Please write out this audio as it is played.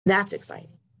That's exciting.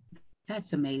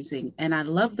 That's amazing. And I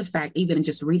love the fact, even in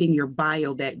just reading your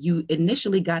bio, that you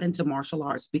initially got into martial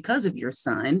arts because of your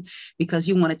son, because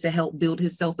you wanted to help build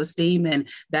his self-esteem. And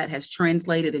that has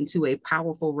translated into a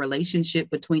powerful relationship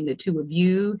between the two of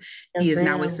you. He Yes, is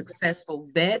now a ma'am. successful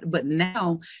vet, but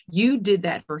now you did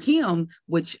that for him,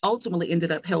 which ultimately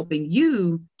ended up helping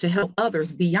you to help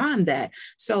others beyond that.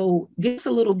 So give us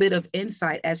a little bit of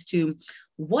insight as to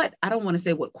what, I don't want to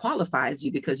say what qualifies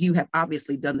you, because you have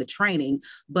obviously done the training,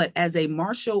 but as a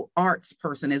martial arts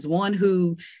person, as one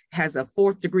who has a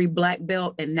fourth degree black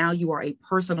belt, and now you are a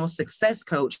personal success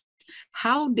coach,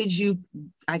 how did you,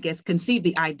 I guess, conceive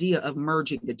the idea of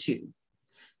merging the two?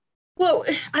 Well,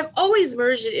 I've always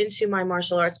merged it into my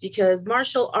martial arts because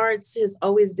martial arts has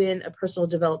always been a personal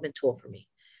development tool for me.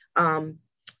 Um,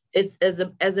 it's as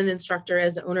an instructor,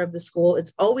 as the owner of the school,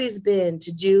 it's always been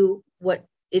to do what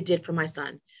it did for my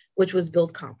son, which was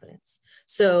build confidence.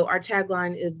 So our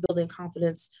tagline is building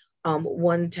confidence,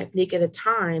 one technique at a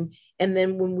time. And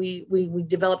then when we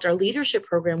developed our leadership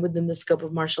program within the scope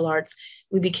of martial arts,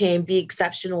 we became be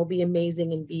exceptional, be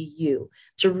amazing, and be you,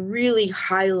 to really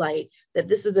highlight that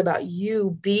this is about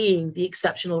you being the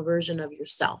exceptional version of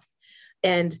yourself.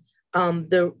 And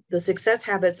the success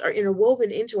habits are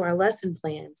interwoven into our lesson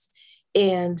plans.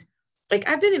 And like,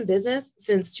 I've been in business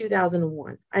since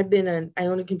 2001. I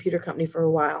owned a computer company for a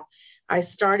while. I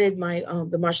started my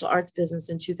the martial arts business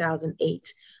in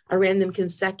 2008. I ran them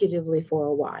consecutively for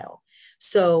a while.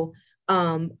 So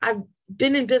I've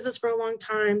been in business for a long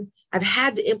time. I've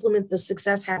had to implement the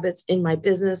success habits in my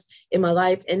business, in my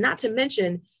life, and not to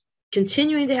mention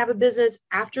continuing to have a business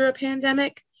after a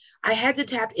pandemic. I had to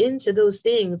tap into those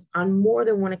things on more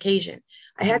than one occasion.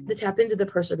 I had to tap into the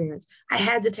perseverance. I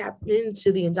had to tap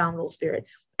into the indomitable spirit.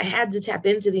 I had to tap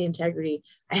into the integrity.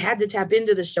 I had to tap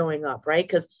into the showing up, right?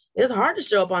 Because it's hard to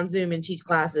show up on Zoom and teach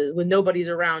classes when nobody's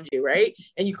around you, right?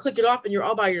 And you click it off and you're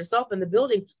all by yourself in the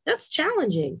building. That's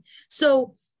challenging.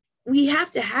 So we have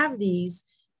to have these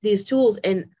tools,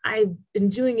 and I've been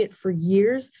doing it for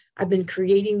years. I've been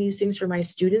creating these things for my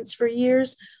students for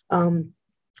years.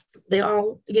 They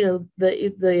all,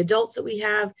 the adults that we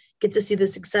have get to see the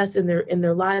success in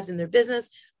their lives, in their business.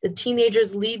 The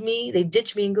teenagers leave me, they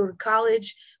ditch me and go to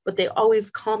college, but they always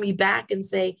call me back and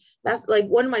say, that's like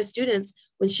one of my students,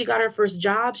 when she got her first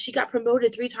job, she got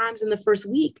promoted 3 times in the first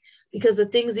week because the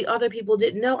things the other people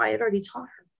didn't know, I had already taught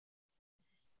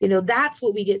her. That's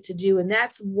what we get to do. And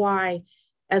that's why,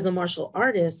 as a martial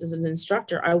artist, as an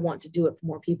instructor, I want to do it for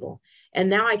more people. And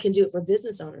now I can do it for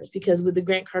business owners, because with the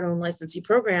Grant Cardone licensee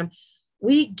program,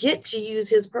 we get to use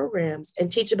his programs and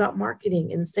teach about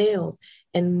marketing and sales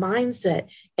and mindset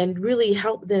and really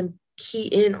help them key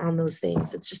in on those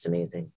things. It's just amazing.